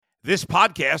This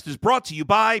podcast is brought to you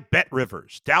by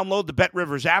BetRivers. Download the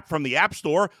BetRivers app from the App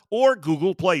Store or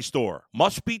Google Play Store.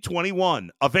 Must be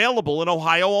 21. Available in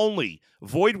Ohio only.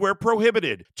 Void where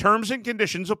prohibited. Terms and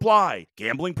conditions apply.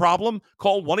 Gambling problem?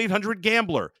 Call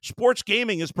 1-800-GAMBLER. Sports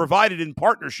gaming is provided in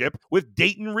partnership with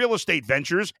Dayton Real Estate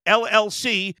Ventures,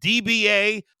 LLC,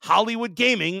 DBA, Hollywood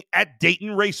Gaming at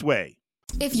Dayton Raceway.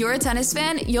 If you're a tennis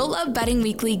fan, you'll love Betting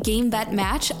Weekly Game Bet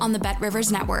Match on the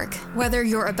BetRivers Network. Whether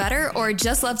you're a bettor or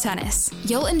just love tennis,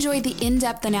 you'll enjoy the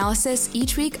in-depth analysis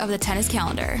each week of the tennis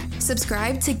calendar.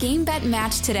 Subscribe to Game Bet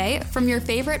Match today from your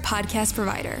favorite podcast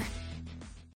provider.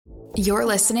 You're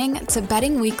listening to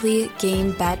Betting Weekly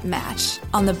Game Bet Match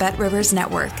on the BetRivers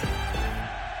Network.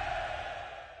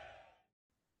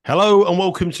 Hello and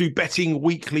welcome to Betting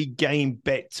Weekly Game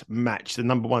Bet Match, the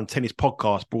number one tennis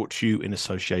podcast brought to you in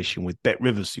association with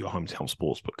BetRivers, your hometown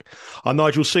sportsbook. I'm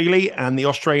Nigel Seeley, and the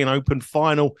Australian Open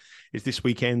final is this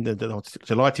weekend. And I'm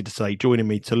delighted to say, joining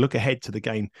me to look ahead to the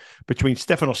game between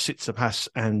Stefanos Tsitsipas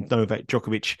and Novak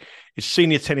Djokovic is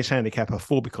senior tennis handicapper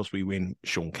for Because We Win,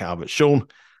 Sean Calvert. Sean,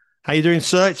 how you doing,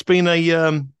 sir? It's been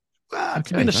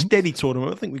a steady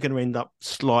tournament. I think we're going to end up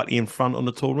slightly in front on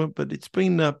the tournament, but it's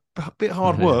been a bit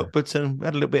hard work. But we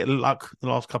had a little bit of luck the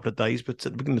last couple of days. But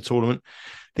at the beginning of the tournament,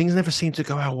 things never seem to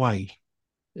go our way.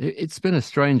 It's been a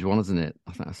strange one, hasn't it?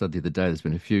 I think I said the other day there's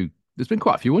been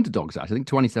quite a few underdogs, actually. I think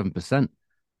 27%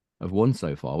 have won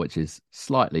so far, which is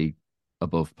slightly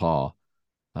above par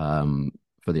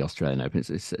for the Australian Open.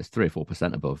 It's 3 or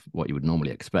 4% above what you would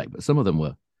normally expect. But some of them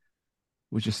were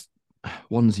just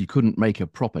ones you couldn't make a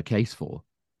proper case for.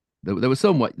 There was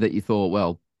some that you thought,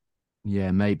 well, yeah,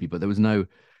 maybe, but there was no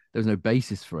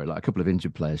basis for it. Like a couple of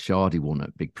injured players, Shardy won at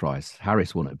a big price,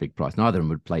 Harris won at a big price. Neither of them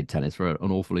had played tennis for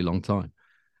an awfully long time.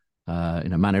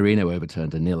 Manarino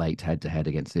overturned a 0-8 head-to-head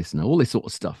against this and all this sort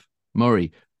of stuff.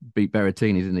 Murray beat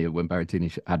Berrettini, didn't he? When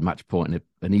Berrettini had match point and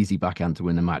an easy backhand to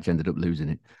win the match, ended up losing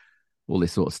it. All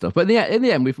this sort of stuff, but in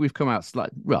the end, we've come out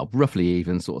roughly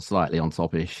even, sort of slightly on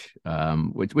top-ish,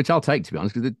 which I'll take, to be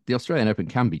honest, because the Australian Open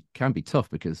can be tough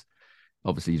because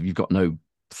obviously you've got no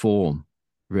form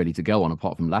really to go on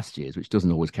apart from last year's, which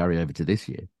doesn't always carry over to this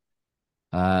year.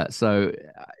 So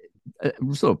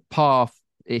sort of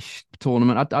par-ish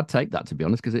tournament, I'd take that, to be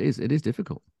honest, because it is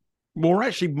difficult. Well, we're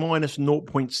actually minus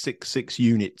 0.66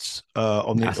 units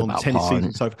on the tennis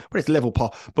season so far. But it's level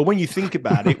par. But when you think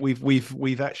about it,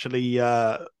 we've actually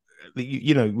our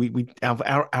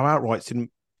outrights didn't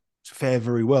fare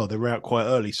very well. They were out quite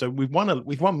early, so we've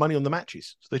won money on the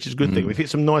matches, which is a good thing. We've hit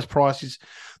some nice prices.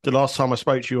 The last time I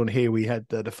spoke to you on here, we had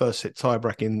the first set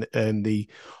tiebreak in the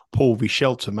Paul v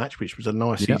Shelter match, which was a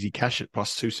nice easy cash at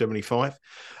plus 275.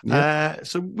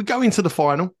 So we go into the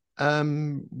final.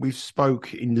 We've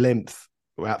spoke in length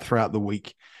throughout the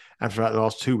week and throughout the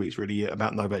last 2 weeks, really,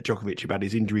 about Novak Djokovic, about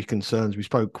his injury concerns. We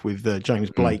spoke with James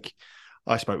Blake.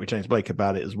 I spoke with James Blake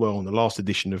about it as well on the last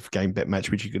edition of Game Bet Match,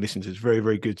 which you can listen to. It's a very,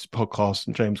 very good podcast,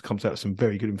 and James comes out with some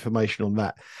very good information on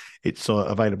that. It's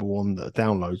available on the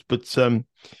downloads. But,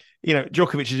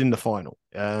 Djokovic is in the final.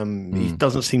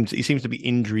 He seems to be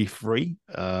injury-free.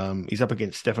 He's up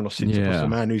against Stefanos Tsitsipas, a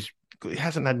man who's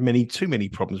hasn't had too many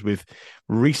problems with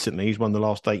recently. He's won the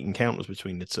last 8 encounters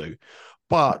between the two.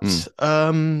 But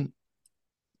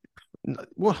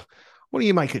what do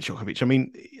you make of Djokovic? I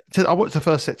mean, I watched the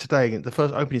first set today, the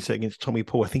first opening set against Tommy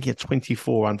Paul. I think he had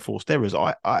 24 unforced errors.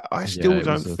 I still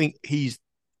don't think he's,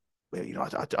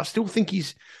 I still think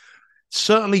he's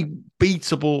certainly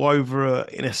beatable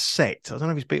in a set. I don't know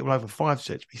if he's beatable over 5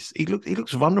 sets. He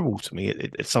looks vulnerable to me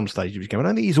at some stage of his game. I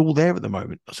don't think he's all there at the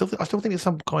moment. I still think there's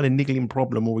some kind of niggling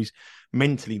problem, or he's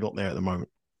mentally not there at the moment.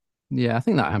 Yeah, I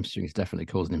think that hamstring is definitely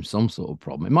causing him some sort of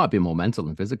problem. It might be more mental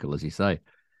than physical, as you say.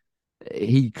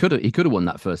 He could have won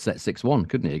that first set 6-1,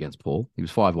 couldn't he, against Paul? He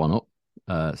was 5-1 up,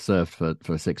 served for a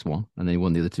 6-1, and then he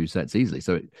won the other 2 sets easily.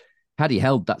 So had he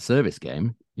held that service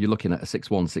game, you're looking at a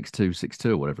 6-1, 6-2,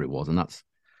 6-2, or whatever it was, and that's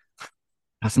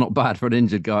not bad for an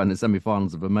injured guy in the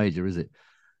semi-finals of a major, is it?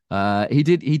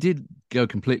 He did go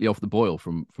completely off the boil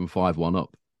from 5-1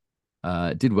 up.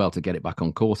 Did well to get it back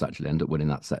on course, actually, ended up winning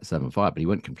that set 7-5, but he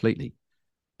went completely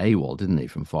AWOL, didn't he,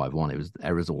 from 5-1? It was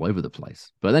errors all over the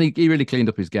place. But then he really cleaned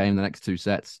up his game the next 2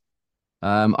 sets.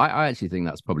 I actually think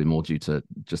that's probably more due to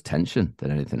just tension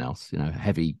than anything else.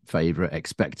 Heavy favourite,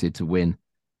 expected to win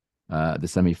the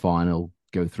semi-final,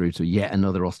 go through to yet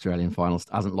another Australian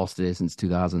finalist, hasn't lost here since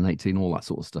 2018. All that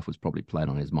sort of stuff was probably playing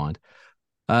on his mind.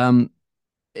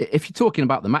 If you're talking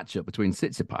about the matchup between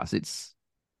Tsitsipas, it's,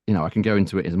 I can go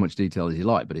into it in as much detail as you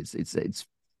like, but it's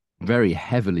very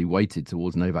heavily weighted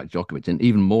towards Novak Djokovic, and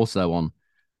even more so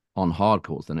on hard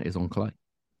courts than it is on clay.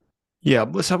 Yeah,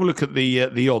 let's have a look at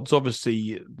the odds.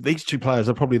 Obviously, these two players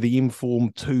are probably the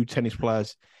informed two tennis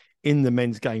players in the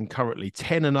men's game currently.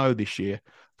 10-0 this year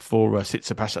for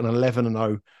Tsitsipas and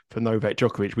 11-0 for Novak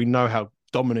Djokovic. We know how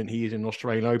dominant he is in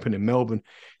Australian Open in Melbourne.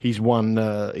 He's won.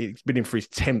 He's been in for his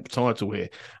 10th title here,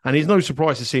 and it's no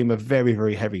surprise to see him a very,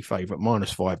 very heavy favourite,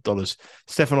 -$5.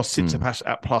 Stefanos Tsitsipas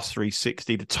at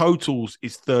 +360. The totals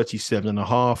is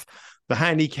 37.5. The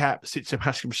handicap,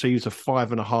 Tsitsipas receives a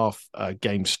 5.5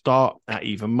 game start at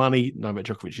even money. Novak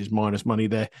Djokovic is minus money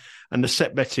there. And the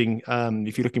set betting,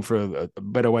 if you're looking for a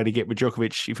better way to get with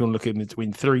Djokovic, if you're looking to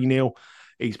win 3-0,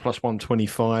 he's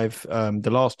 +125.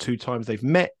 The last two times they've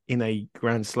met in a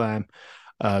Grand Slam,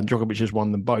 Djokovic has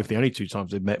won them both. The only two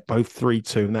times they've met, both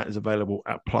 3-2, and that is available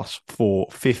at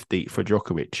 +450 for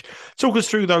Djokovic. Talk us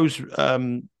through those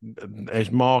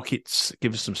as markets.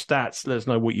 Give us some stats. Let us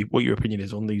know what your opinion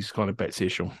is on these kind of bets here,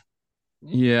 Sean.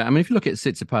 Yeah, I mean, if you look at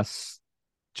Tsitsipas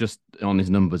just on his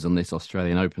numbers on this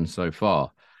Australian Open so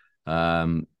far,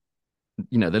 they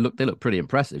look pretty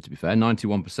impressive. To be fair,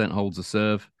 91% holds a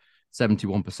serve,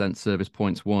 71% service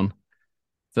points won,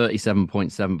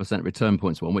 37.7% return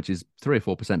points won, which is 3 or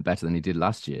 4% better than he did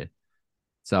last year.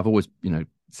 So I've always,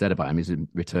 said about him, his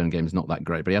return game is not that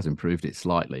great, but he has improved it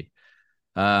slightly.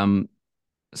 So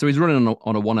he's running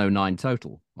on a 109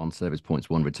 total on service points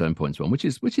won, return points won, which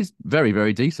is very,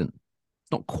 very decent.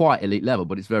 It's not quite elite level,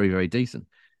 but it's very, very decent.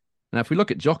 Now, if we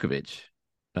look at Djokovic,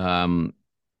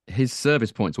 his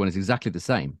service points won is exactly the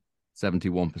same,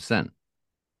 71%.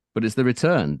 But it's the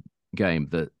return game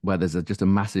where there's just a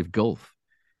massive gulf.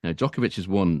 Djokovic has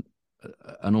won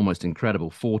an almost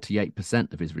incredible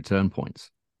 48% of his return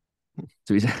points.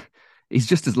 So he's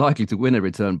just as likely to win a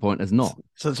return point as not.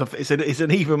 So it's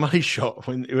an even money shot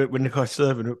when the guy's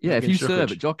serving. Yeah, if you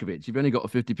serve at Djokovic, you've only got a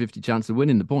 50-50 chance of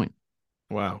winning the point.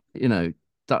 Wow.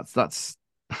 That's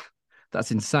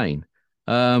insane.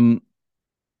 So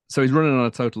he's running on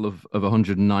a total of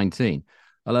 119.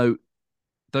 Although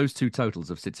those two totals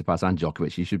of Tsitsipas and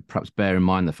Djokovic, you should perhaps bear in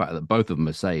mind the fact that both of them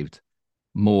have saved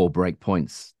more break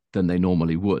points than they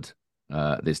normally would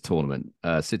this tournament.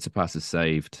 Tsitsipas has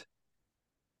saved,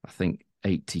 I think,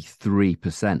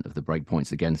 83% of the break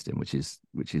points against him, which is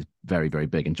very, very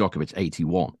big, and Djokovic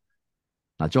 81.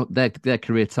 Now their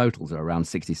career totals are around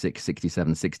 66,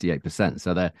 67, 68%.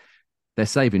 So they're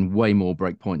saving way more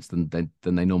break points than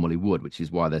they normally would, which is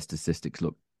why their statistics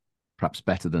look perhaps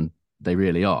better than they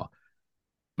really are.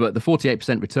 But the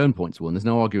 48% return points won, there's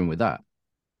no arguing with that.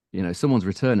 Someone's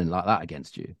returning like that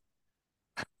against you.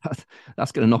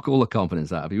 That's going to knock all the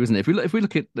confidence out of you, isn't it? If we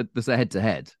look at the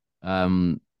head-to-head,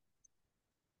 on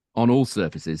all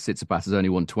surfaces, Tsitsipas has only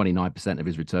won 29% of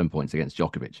his return points against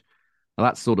Djokovic. Now,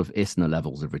 that's sort of Isner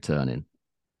levels of returning.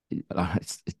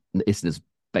 Isner's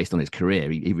based on his career.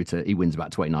 He wins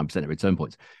about 29% of return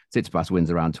points. Tsitsipas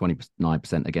wins around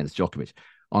 29% against Djokovic.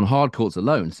 On hard courts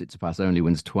alone, Tsitsipas only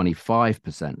wins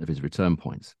 25% of his return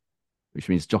points, which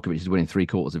means Djokovic is winning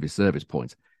 3/4 of his service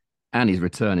points, and he's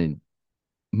returning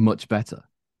much better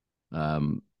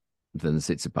than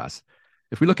Tsitsipas.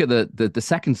 If we look at the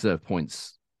second serve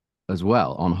points as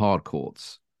well on hard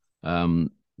courts,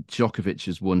 Djokovic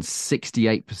has won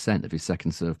 68% of his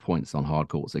second serve points on hard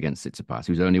courts against Tsitsipas,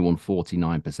 who's only won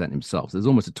 49% himself. So there's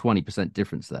almost a 20%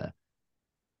 difference there.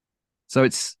 So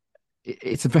it's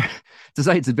to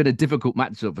say it's been a difficult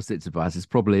matchup for Tsitsipas is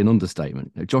probably an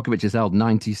understatement. Djokovic has held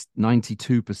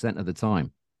 92% of the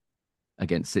time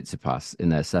against Tsitsipas in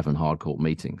their 7 hardcourt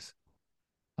meetings,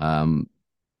 and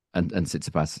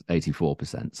Tsitsipas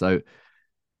 84%. So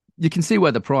you can see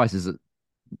where the prices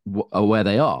are where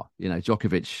they are.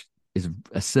 Djokovic is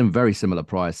a very similar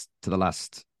price to the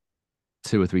last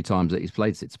 2 or 3 times that he's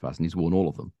played Tsitsipas, and he's won all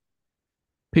of them.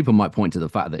 People might point to the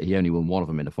fact that he only won one of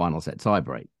them in a final set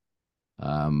tiebreak.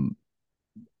 In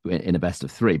a best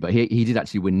of 3, but he did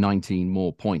actually win 19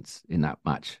 more points in that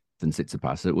match than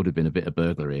Tsitsipas. So it would have been a bit of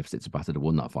burglary if Tsitsipas had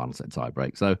won that final set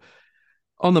tiebreak. So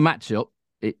on the matchup,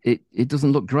 it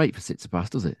doesn't look great for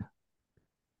Tsitsipas, does it?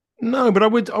 No, but I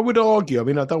would argue. I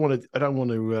mean, I don't want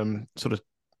to sort of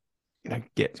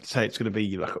say it's going to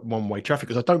be like one-way traffic,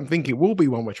 because I don't think it will be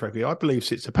one-way traffic. I believe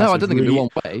Tsitsipas. No, I don't think it'll be one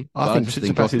way. I think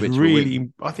Tsitsipas is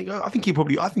really. I think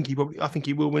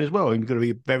he will win as well. He's going to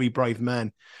be a very brave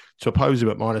man to oppose him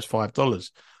at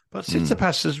 -$5. But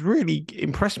Tsitsipas has really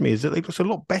impressed me. Is that he looks a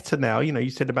lot better now. You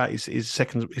said about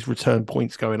his return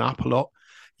points going up a lot.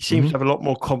 He seems to have a lot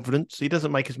more confidence. He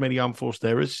doesn't make as many unforced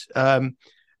errors. And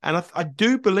I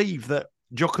do believe that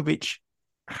Djokovic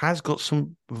has got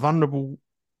some vulnerable.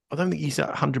 I don't think he's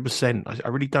at 100%. I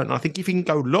really don't. I think if he can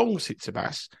go long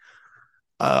Tsitsipas,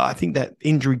 I think that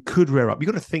injury could rear up. You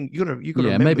got to think. You got to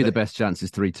remember. Maybe that. the best chance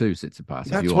is 3-2 Tsitsipas.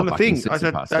 That's If you what are I think.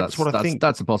 That's what I think.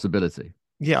 That's a possibility.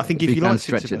 Yeah, I think if you you can like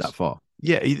stretch Tsitsipas, it that far.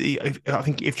 Yeah, I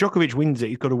think if Djokovic wins it,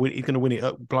 he's going to win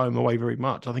it, blow him away very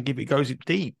much. I think if it goes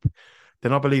deep,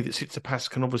 then I believe that Tsitsipas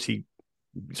can obviously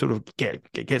sort of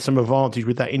get some advantage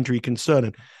with that injury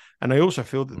concern. And I also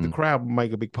feel that the crowd will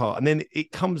make a big part. And then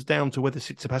it comes down to whether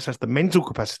Tsitsipas has the mental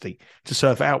capacity to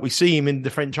surf out. We see him in the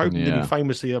French Open, didn't he,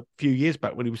 famously a few years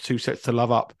back when he was 2 sets to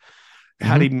love up,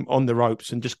 had him on the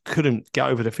ropes and just couldn't get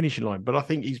over the finishing line. But I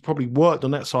think he's probably worked on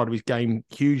that side of his game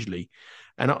hugely.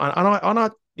 And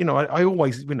I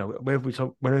always,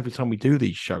 whenever time we do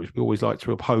these shows, we always like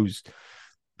to oppose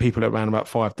people at around about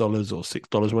 $5 or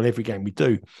 $6 on every game we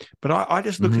do. But I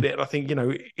just look at it and I think,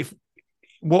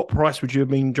 what price would you have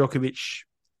been Djokovic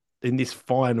in this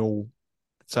final,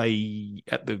 say,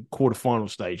 at the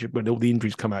quarterfinal stage when all the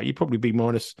injuries come out? You'd probably be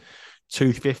minus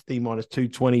 250, minus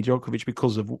 220 Djokovic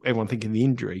because of everyone thinking the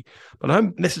injury. But I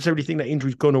don't necessarily think that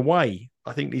injury's gone away.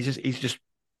 I think he's just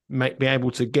be able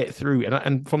to get through.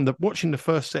 And from watching the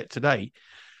first set today,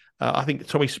 I think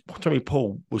Tommy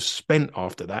Paul was spent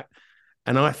after that.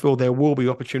 And I feel there will be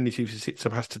opportunities for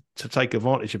Tsitsipas to take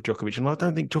advantage of Djokovic. And I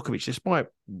don't think Djokovic, despite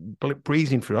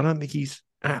breezing through, I don't think he's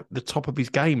at the top of his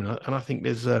game. And I think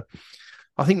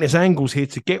there's angles here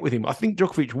to get with him. I think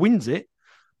Djokovic wins it.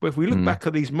 But if we look back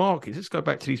at these markets, let's go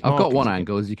back to these markets. I've got one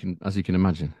angle, as you can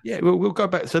imagine. Yeah, we'll go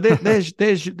back. So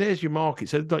there's your market.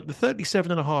 So like the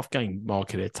 37.5 game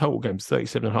market there, total games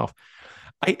 37.5.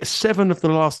 7 of the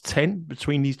last 10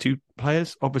 between these two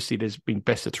players. Obviously, there's been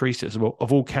best of 3 sets have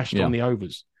all cashed on the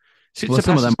overs. Well,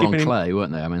 some of them were on clay,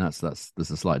 weren't they? I mean, there's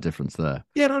a slight difference there.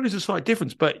 Yeah, no, there's a slight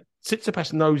difference, but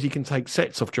Tsitsipas knows he can take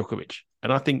sets off Djokovic,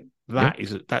 and I think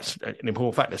that's an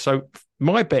important factor. So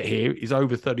my bet here is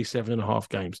over 37.5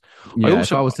 games. Yeah,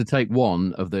 if I was to take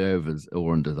one of the overs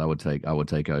or unders, I would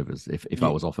take overs if I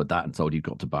was offered that and told you've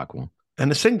got to back one.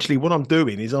 And essentially, what I'm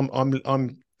doing is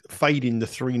I'm fading the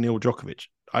 3-0 Djokovic.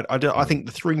 I think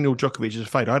the 3-0 Djokovic is a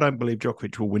fade. I don't believe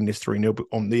Djokovic will win this 3-0, but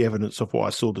on the evidence of what I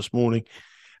saw this morning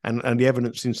and the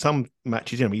evidence in some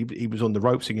matches, he was on the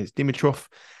ropes against Dimitrov.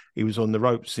 He was on the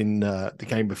ropes in the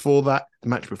game before that, the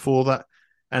match before that.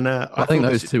 And I think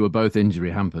those two were both injury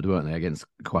hampered, weren't they? Against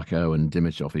Quacko and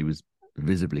Dimitrov, he was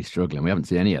visibly struggling. We haven't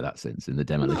seen any of that since in the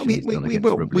demolition he's done against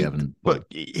Rublev. But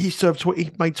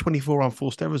he made 24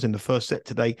 unforced errors in the first set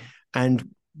today and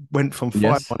went from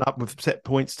 5-1 up with set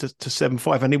points to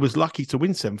 7-5, and he was lucky to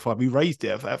win 7-5. He raised it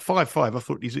at 5-5. I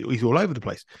thought he's all over the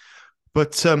place.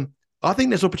 But I think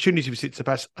there's opportunity for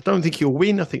Tsitsipas. I don't think he'll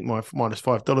win. I think minus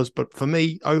 $5. But for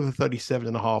me, over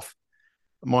 37.5,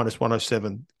 minus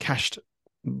 107, cashed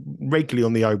regularly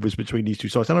on the overs between these two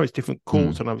sides. I know it's different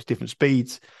courts. I know it's different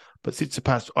speeds. But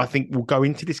Tsitsipas, I think, will go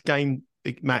into this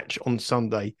big match on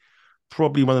Sunday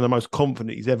probably one of the most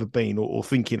confident he's ever been, or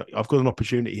thinking, I've got an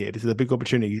opportunity here. This is a big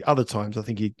opportunity. Other times, I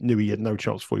think he knew he had no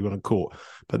chance before he went on court.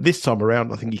 But this time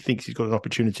around, I think he thinks he's got an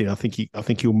opportunity, and I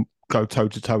think he'll go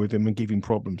toe-to-toe with him and give him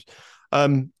problems.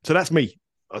 So that's me.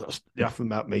 That's enough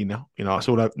about me now. I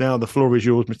saw that. Now the floor is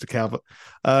yours, Mr. Calvert.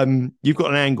 You've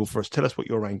got an angle for us. Tell us what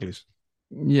your angle is.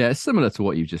 Yeah, it's similar to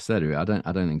what you just said. I don't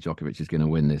think Djokovic is going to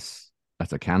win this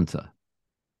at a canter.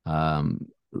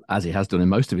 As he has done in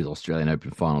most of his Australian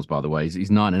Open finals, by the way. He's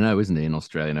 9-0, isn't he, in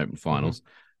Australian Open finals?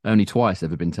 Only twice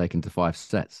ever been taken to 5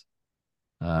 sets.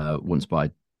 Once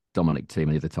by Dominic Thiem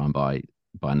and the other time by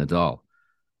Nadal.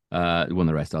 Won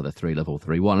the rest either 3-0 or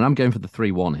 3-1. And I'm going for the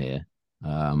 3-1 here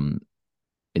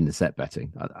in the set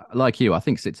betting. Like you, I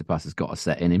think Tsitsipas has got a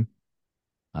set in him.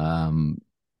 I'm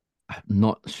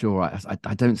not sure.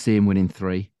 I don't see him winning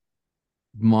 3.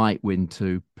 Might win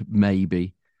 2,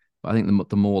 maybe. But I think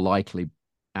the more likely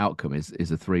outcome is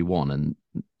a 3-1, and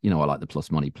I like the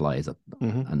plus money plays,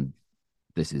 and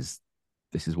this is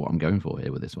what I'm going for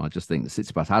here with this one. I just think that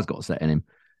Tsitsipas has got a set in him,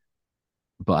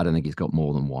 but I don't think he's got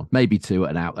more than 1, maybe 2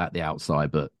 at the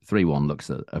outside, but 3-1 looks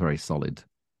a very solid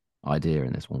idea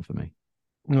in this one for me.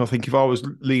 I think if I was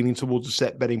leaning towards a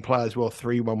set betting play as well,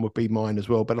 3-1 would be mine as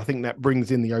well. But I think that brings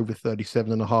in the over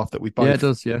 37.5 that we both. Yeah, it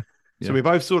does. Yeah. So we're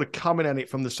both sort of coming at it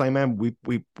from the same end. We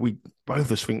both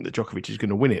of us think that Djokovic is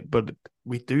going to win it, but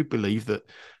we do believe that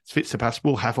Tsitsipas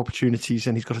will have opportunities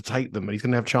and he's got to take them, and he's going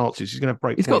to have chances. He's going to have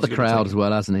break. He's got the crowd as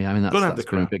well, hasn't he? I mean, that's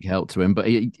been a big help to him. But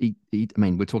he I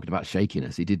mean, we're talking about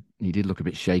shakiness. He did look a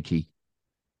bit shaky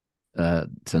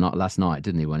last night,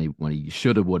 didn't he? When he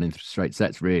should have won in straight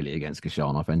sets, really, against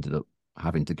Khachanov, ended up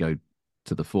having to go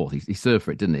to the 4th. He served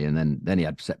for it, didn't he? And then he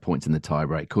had set points in the tie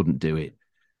break, couldn't do it.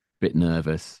 Bit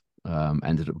nervous.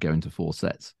 Ended up going to 4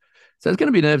 sets. So there's going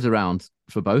to be nerves around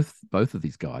for both of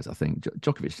these guys. I think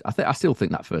Djokovic. I still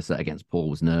think that first set against Paul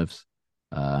was nerves.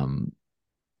 And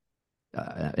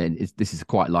this is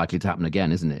quite likely to happen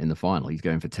again, isn't it? In the final, he's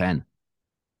going for 10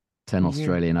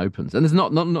 Australian Opens, and there's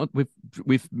not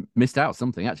we've missed out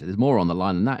something. Actually, there's more on the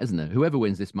line than that, isn't there? Whoever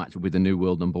wins this match will be the new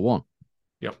world number one.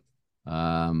 Yep.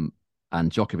 And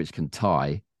Djokovic can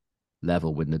tie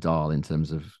level with Nadal in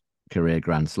terms of career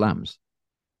Grand Slams.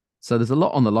 So there's a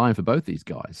lot on the line for both these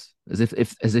guys. As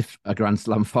if a Grand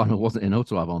Slam final wasn't enough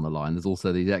to have on the line, there's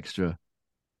also these extra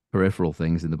peripheral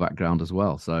things in the background as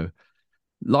well. So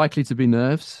likely to be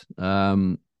nerves.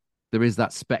 There is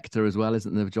that spectre as well,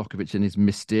 isn't there, of Djokovic and his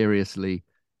mysteriously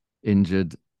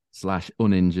injured /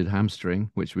 uninjured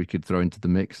hamstring, which we could throw into the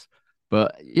mix.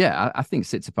 But yeah, I think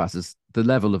Tsitsipas is the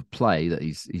level of play that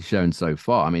he's shown so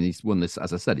far. I mean, he's won this,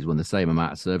 as I said, he's won the same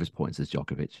amount of service points as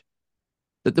Djokovic.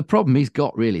 But the problem he's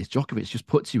got really is Djokovic just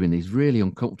puts you in these really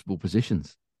uncomfortable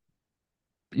positions.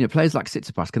 You know, players like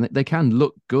Tsitsipas they can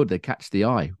look good. They catch the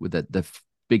eye with the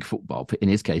big football. In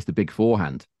his case, the big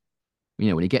forehand. You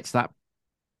know, when he gets that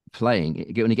when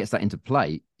he gets that into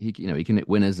play, he can hit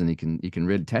winners and he can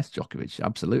really test Djokovic.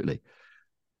 Absolutely.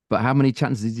 But how many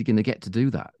chances is he going to get to do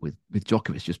that with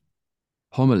Djokovic just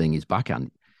pummeling his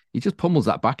backhand? He just pummels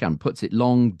that backhand, puts it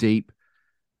long, deep,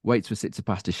 waits for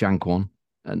Tsitsipas to shank one.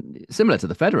 And similar to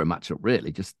the Federer matchup,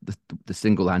 really, just the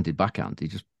single-handed backhand. He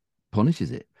just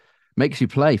punishes it. Makes you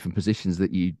play from positions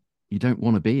that you don't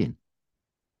want to be in.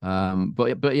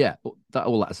 But yeah,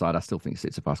 all that aside, I still think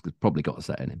Tsitsipas has probably got a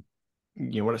set in him.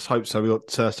 Yeah, well, let's hope so.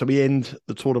 We end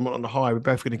the tournament on the high. We're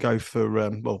both going to go for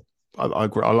I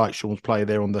like Sean's play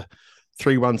there on the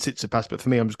 3-1 Tsitsipas, but for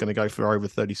me, I'm just going to go for over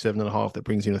 37.5. That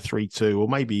brings in a 3-2, or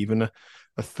maybe even a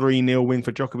 3-0 win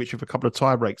for Djokovic with a couple of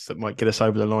tie breaks that might get us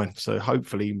over the line. So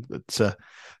hopefully,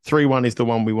 3-1 is the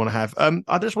one we want to have.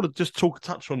 I just want to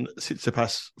touch on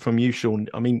Tsitsipas from you, Sean.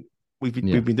 I mean, we've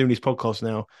been doing this podcast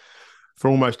now for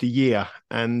almost a year,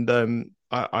 and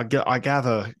I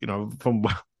gather, you know, from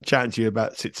chatting to you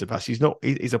about Tsitsipas,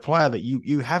 he's a player that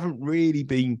you haven't really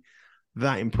been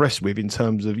that impressed with in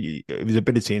terms of his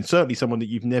ability, and certainly someone that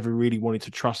you've never really wanted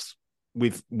to trust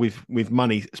with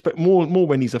money, but more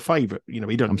when he's a favourite. You know,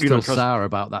 I'm still sour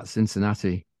about that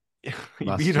Cincinnati.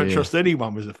 You don't trust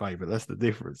anyone as a favourite. That's the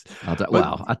difference.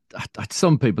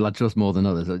 Some people I trust more than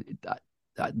others.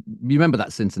 You remember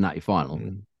that Cincinnati final?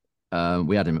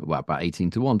 We had him at about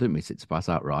 18-1, didn't we? Tsitsipas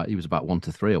outright. He was about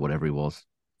 1-3 or whatever he was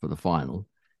for the final.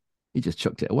 He just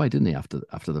chucked it away, didn't he? After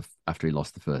he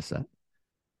lost the first set,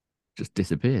 just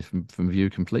disappeared from view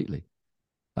completely.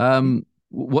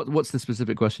 What's the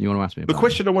specific question you want to ask me about? The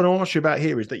question I want to ask you about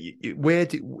here is that you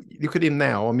look at him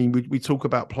now. I mean, we talk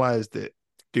about players that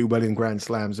do well in Grand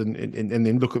Slams and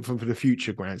then look at for the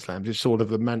future Grand Slams. It's sort of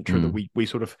the mantra that we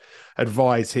sort of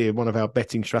advise here. One of our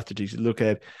betting strategies to look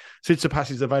at. Tsitsipas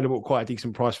is available at quite a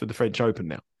decent price for the French Open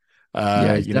now.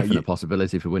 It's definitely a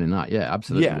possibility for winning that. Yeah,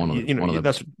 absolutely.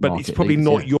 Yeah, but it's probably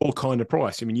not your kind of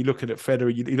price. I mean, you're looking at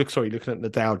Federer. You're looking at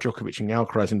Nadal, Djokovic, and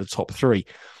Alcaraz in the top three.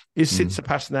 Is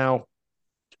Tsitsipas now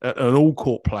an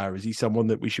all-court player? Is he someone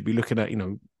that we should be looking at, you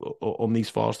know, on these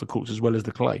faster courts as well as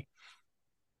the clay?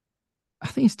 I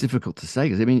think it's difficult to say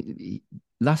because, I mean,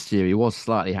 last year he was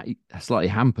slightly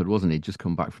hampered, wasn't he? He'd just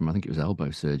come back from, I think it was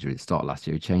elbow surgery at the start of last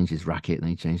year. He changed his racket and then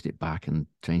he changed it back and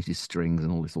changed his strings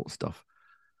and all this sort of stuff.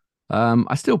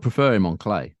 I still prefer him on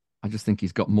clay. I just think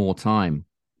he's got more time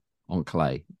on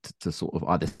clay to sort of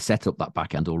either set up that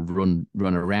backhand or run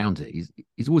around it.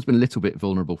 He's always been a little bit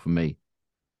vulnerable for me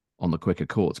on the quicker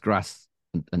courts. Grass,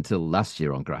 until last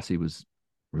year on grass, he was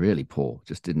really poor.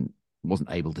 Just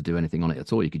wasn't able to do anything on it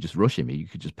at all. You could just rush him. You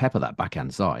could just pepper that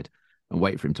backhand side and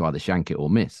wait for him to either shank it or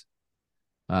miss.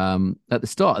 At the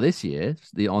start of this year,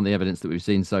 on the evidence that we've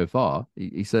seen so far,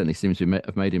 he certainly seems to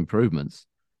have made improvements.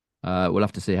 We'll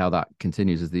have to see how that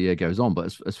continues as the year goes on.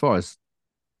 But as far as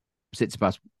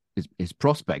Tsitsipas, his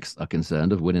prospects are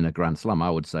concerned of winning a Grand Slam,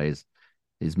 I would say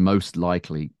his most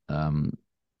likely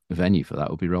venue for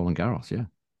that would be Roland Garros. Yeah.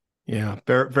 Yeah,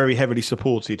 very, very heavily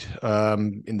supported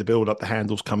in the build-up. The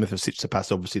handles coming for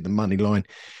Tsitsipas. Obviously, the money line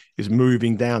is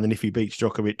moving down, and if he beats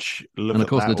Djokovic, and of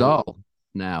course Nadal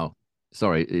now,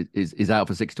 is out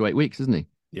for 6 to 8 weeks, isn't he?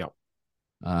 Yeah.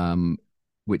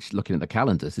 Which, looking at the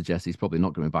calendar, suggests he's probably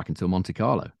not going back until Monte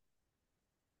Carlo.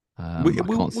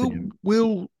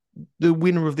 Will the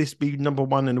winner of this be number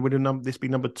one and the winner of this be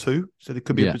number two? So there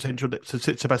could be a potential that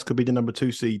Tsitsipas could be the number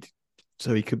 2 seed.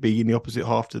 So he could be in the opposite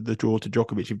half to the draw to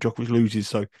Djokovic if Djokovic loses.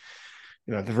 So, you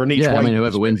know, for an each way. I mean,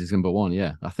 whoever wins is number one.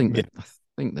 Yeah, I think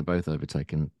they're both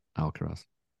overtaken Alcaraz.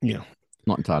 Yeah,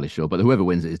 not entirely sure, but whoever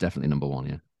wins it is definitely number one.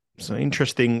 Yeah. So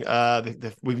interesting.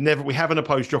 We haven't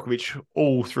opposed Djokovic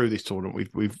all through this tournament.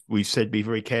 We've said be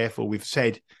very careful. We've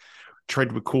said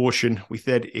tread with caution. We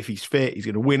said if he's fit, he's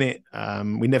going to win it.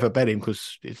 We never bet him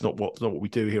because it's not what we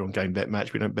do here on Game Bet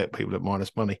Match. We don't bet people at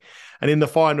minus money. And in the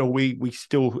final, we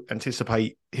still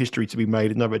anticipate history to be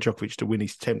made. Novak Djokovic to win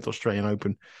his 10th Australian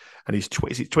Open, and his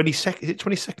 22nd. Is it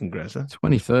 22nd Grand Slam?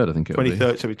 23rd, I think.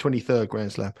 23rd. So 23rd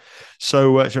Grand Slam.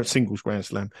 So singles Grand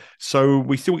Slam. So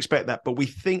we still expect that, but we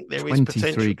think there is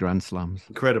potential. 23 Grand Slams.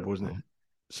 Incredible, isn't it?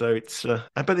 So it's.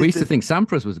 But we used to think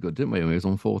Sampras was good, didn't we? When he was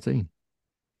on 14.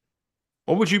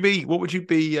 What would you be?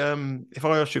 If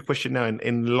I asked you a question now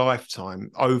in lifetime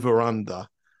over under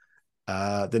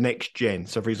the next gen?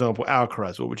 So, for example,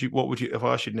 Alcaraz. What would you? If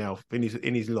I asked you now in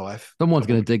his life, someone's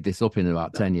going to dig this up in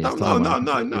about 10 years time. No,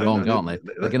 aren't they?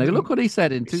 They're going to go, look what he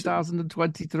said in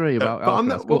 2023 about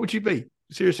Alcaraz. What would you be?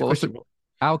 Seriously, question.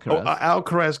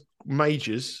 Alcaraz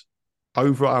majors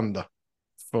over under.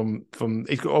 From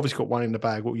he's obviously got one in the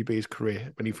bag. What would you be his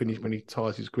career when he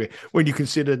ties his career? When you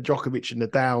consider Djokovic and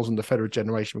Nadal's and the Federer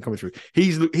generation coming through,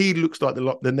 he looks like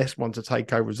the next one to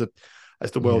take over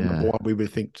as the world number one. We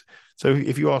would think. So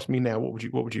if you ask me now, what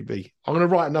would you be? I'm going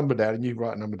to write a number down, and you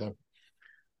write a number down.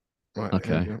 Right.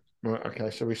 Okay. Right.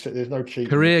 Okay. So we said there's no cheating.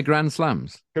 Career Grand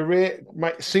Slams.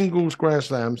 Singles Grand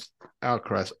Slams.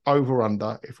 Alcaraz over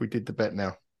under. If we did the bet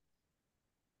now.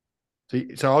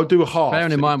 So I'll do a half.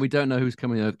 Bearing in mind, we don't know who's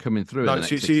coming through. No,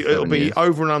 it'll be years.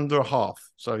 Over and under a half.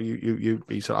 So you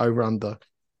be so over under.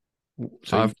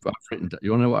 So I've written.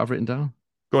 You want to know what I've written down?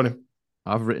 Go on in.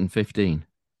 I've written 15.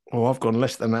 Oh, I've gone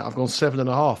less than that. I've gone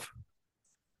 7.5.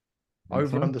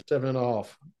 Over under 7.5.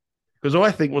 Because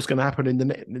I think what's going to happen in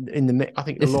the net. I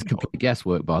think this is complete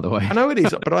guesswork, by the way. I know it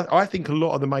is, but I think a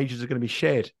lot of the majors are going to be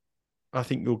shared. I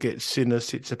think you'll get Sinner,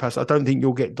 Tsitsipas. I don't think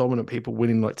you'll get dominant people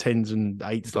winning like 10s and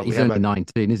 8s. Like he's only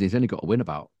 19, isn't he? He's only got to win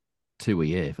about 2 a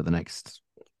year for the next.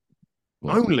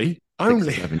 Only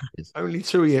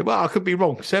 2 a year. Well, I could be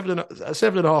wrong.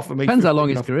 7.5 for me. Depends how long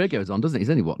his career goes on, doesn't it? He's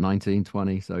only 19,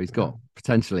 20, so he's got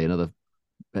potentially another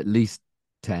at least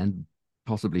 10,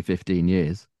 possibly 15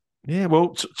 years. Yeah,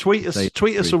 well, tweet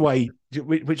us away.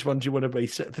 Which one do you want to be?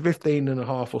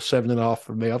 15.5 or 7.5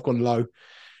 for me. I've gone low.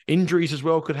 Injuries as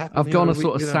well could happen. I've gone a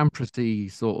sort of Sampras-y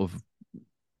sort of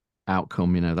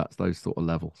outcome, that's those sort of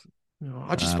levels.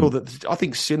 I just feel that I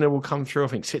think Sinner will come through. I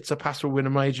think Tsitsipas will win a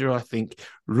major. I think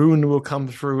Rune will come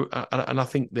through, and I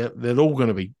think they're all going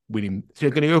to be winning. So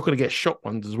you're all going to get shot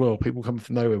ones as well. People coming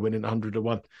from nowhere winning 100 to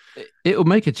 1. It'll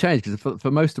make a change because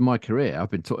for most of my career,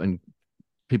 I've been talking.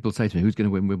 People say to me, "Who's going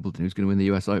to win Wimbledon? Who's going to win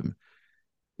the US Open?"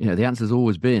 The answer's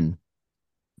always been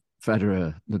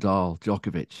Federer, Nadal,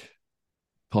 Djokovic.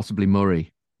 Possibly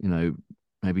Murray,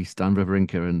 maybe Stan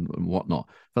Wawrinka and whatnot.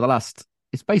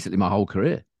 It's basically my whole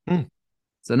career.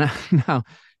 So now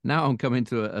I'm coming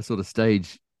to a sort of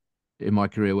stage in my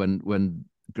career when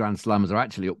Grand Slams are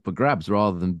actually up for grabs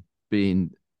rather than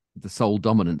being the sole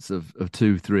dominance of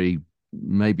 2, 3,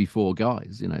 maybe 4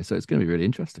 guys. So it's going to be really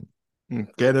interesting.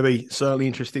 Going to be certainly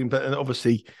interesting, but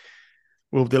obviously.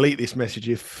 We'll delete this message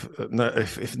if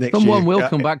next someone year... will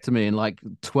come back to me in like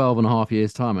 12 and a half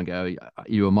years' time and go,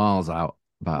 you were miles out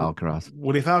about Alcaraz.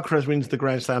 Well, if Alcaraz wins the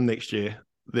Grand Slam next year,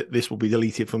 this will be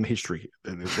deleted from history.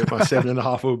 My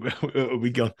 7.5 will be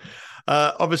gone.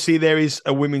 Obviously, there is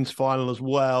a women's final as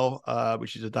well,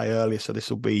 which is a day earlier, so this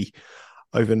will be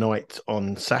overnight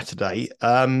on Saturday.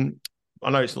 I know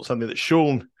it's not something that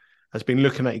Sean has been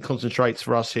looking at. He concentrates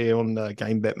for us here on the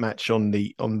Game Bet Match on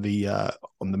the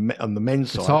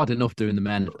men's side. It's hard enough doing the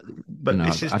men, but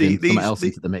this is something else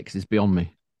into the mix is beyond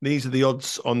me. These are the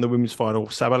odds on the women's final.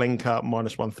 Sabalenka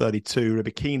minus 132,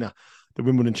 Rybakina, the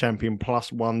Wimbledon champion, plus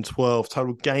 112.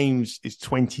 Total games is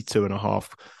 22.5,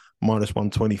 minus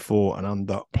 124, and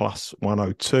under plus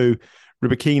 102.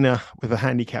 Rybakina with a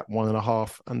handicap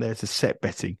 1.5, and there's a set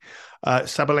betting.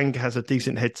 Sabalenka has a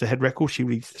decent head-to-head record. She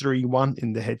leads 3-1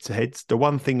 in the head-to-heads. The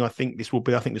one thing I think this will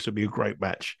be a great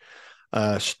match.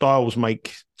 Styles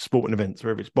make sporting events,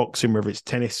 whether it's boxing, whether it's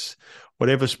tennis,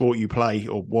 whatever sport you play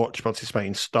or watch, participate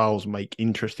in, styles make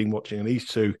interesting watching. And these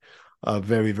two are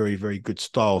very, very, very good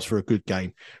styles for a good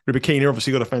game. Rybakina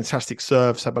obviously got a fantastic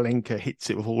serve. Sabalenka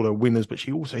hits it with all her winners, but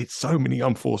she also hits so many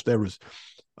unforced errors.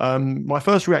 My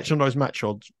first reaction on those match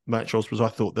odds was I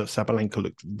thought that Sabalenka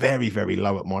looked very, very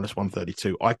low at minus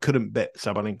 132. I couldn't bet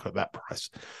Sabalenka at that price.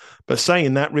 But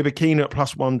saying that, Rybakina at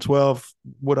plus 112,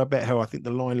 would I bet her? I think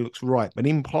the line looks right. But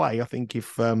in play, I think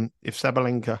if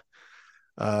Sabalenka,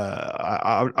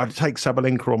 I'd take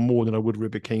Sabalenka on more than I would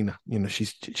Rybakina.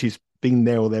 She's been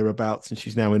there or thereabouts, and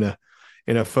she's now in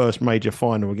in her first major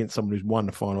final against someone who's won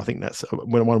the final. I think that's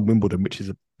when I won Wimbledon, which is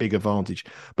a big advantage.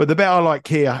 But the bet I like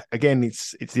here, again,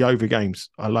 it's the over games.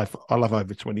 I love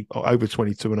over 20, or over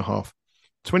 22.5.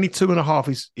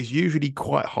 22.5 is usually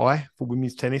quite high for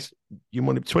women's tennis. You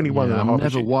want it 21.5. I'm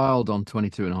never wild on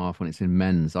 22.5 when it's in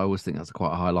men's. I always think that's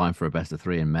quite a high line for a best of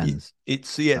 3 in men's.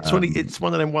 It's 20. It's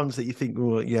one of them ones that you think,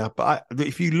 well, yeah. But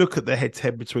if you look at the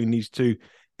head-to-head between these two,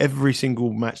 every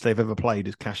single match they've ever played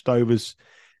is cashed overs.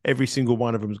 Every single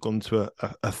one of them has gone to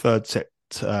a third set,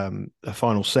 a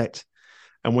final set.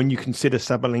 And when you consider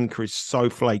Sabalenka is so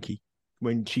flaky,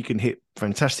 when she can hit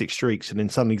fantastic streaks, and then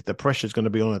suddenly the pressure is going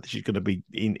to be on her that she's going to be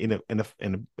in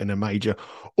a major,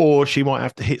 or she might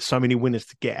have to hit so many winners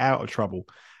to get out of trouble.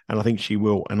 And I think she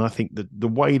will. And I think that the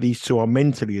way these two are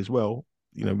mentally as well,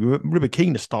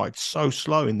 Rybakina started so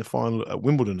slow in the final at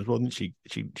Wimbledon as well, didn't she?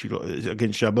 She got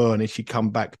against Jabeur, and then she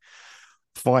come back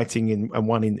fighting and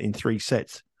won in 3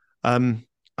 sets. I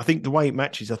think the way it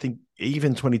matches, I think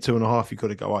even 22.5, you've got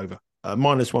to go over.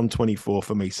 Minus 124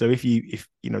 for me. So if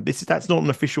that's not an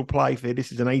official play for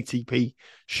this is an ATP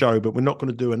show, but we're not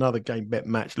going to do another game bet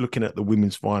match looking at the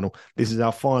women's final. This is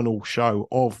our final show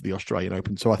of the Australian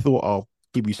Open. So I thought I'll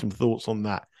give you some thoughts on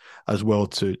that as well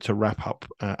to wrap up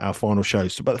our final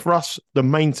shows. So, but for us, the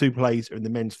main 2 plays are in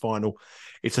the men's final.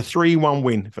 It's a 3-1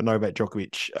 win for Novak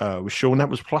Djokovic with Sean. That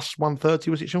was plus 130,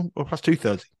 was it, Sean? Or plus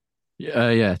 230?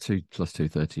 Yeah, plus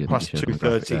 230. Plus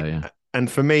 230. And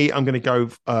for me, I'm going to go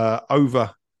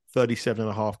over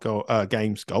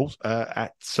 37.5 goals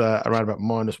at around about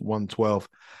minus 112.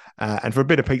 And for a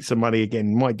bit of pizza money,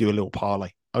 again, might do a little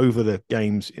parlay over the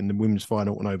games in the women's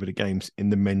final and over the games in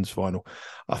the men's final.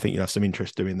 I think you'll have some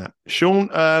interest doing that. Sean,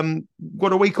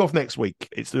 got a week off next week.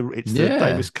 It's the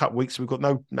Davis Cup week, so we've got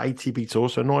no ATP tour,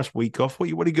 so a nice week off. What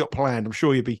do you got planned? I'm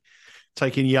sure you'll be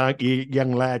taking your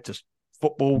young lad to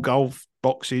football, golf,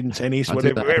 boxing, tennis,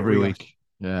 whatever. Every week.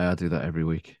 Yeah, I do that every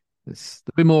week.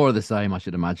 There'll be more of the same, I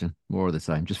should imagine. More of the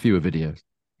same, just fewer videos.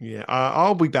 Yeah,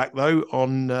 I'll be back though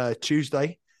on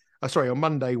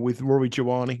Monday with Rory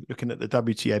Giovanni looking at the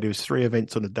WTA. There's 3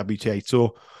 events on the WTA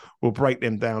tour. We'll break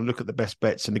them down, look at the best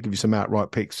bets, and give you some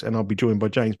outright picks. And I'll be joined by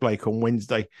James Blake on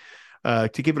Wednesday to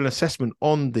give an assessment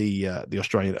on the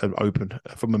Australian Open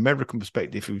from an American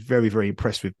perspective. He was very, very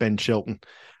impressed with Ben Shelton.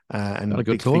 And had a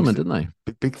good tournament, didn't they?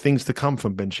 Big things to come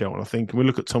from Ben Shelton, I think. And we'll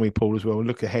look at Tommy Paul as well. We'll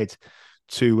look ahead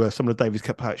to some of the Davis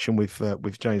Cup action with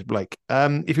James Blake.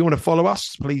 If you want to follow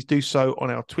us, please do so on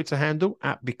our Twitter handle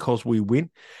 @BecauseWeWin.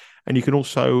 And you can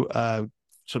also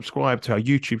subscribe to our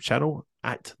YouTube channel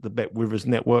at the Bet Rivers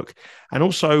Network. And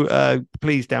also,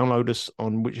 please download us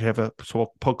on whichever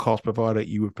podcast provider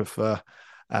you would prefer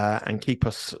and keep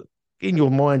us in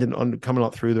your mind and on coming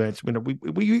up through the ends.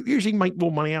 We usually make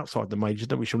more money outside the majors,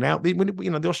 don't we? Now,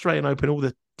 the Australian Open, all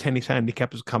the tennis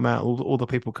handicappers come out, all the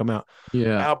people come out.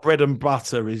 Yeah, our bread and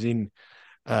butter is in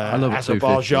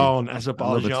Azerbaijan,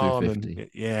 and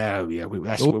yeah. There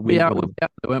weren't we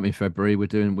in February? We're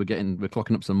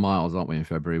clocking up some miles, aren't we? In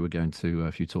February, we're going to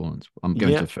a few tournaments. I'm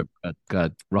going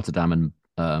to Rotterdam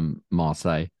and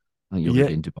Marseille. I think you're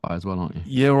in Dubai as well, aren't you?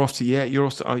 You're off to.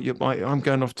 I'm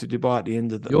going off to Dubai at the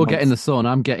end of the. You're month. Getting the sun.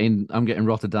 I'm getting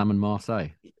Rotterdam and Marseille.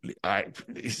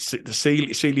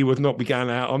 Sealy would not be going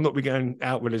out. I'm not be going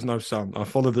out when there's no sun. I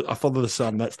follow the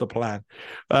sun. That's the plan.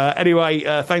 Anyway,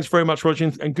 thanks very much for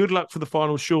watching, and good luck for the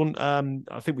final, Sean.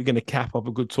 I think we're going to cap up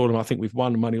a good tournament. I think we've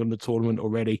won money on the tournament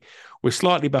already. We're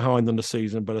slightly behind on the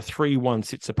season, but a 3-1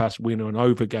 Tsitsipas win on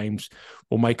over games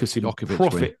will make us in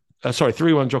profit.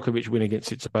 3-1 Djokovic win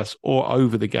against Tsitsipas or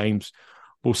over the games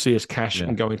will see us cash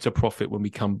and go into profit when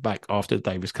we come back after the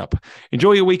Davis Cup.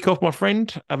 Enjoy your week off, my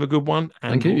friend. Have a good one.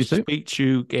 And we'll speak to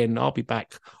you again. I'll be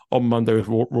back on Monday with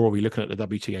Rory looking at the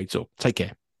WTA Tour. Take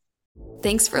care.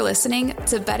 Thanks for listening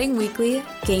to Betting Weekly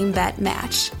Game Bet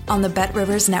Match on the Bet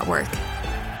Rivers Network.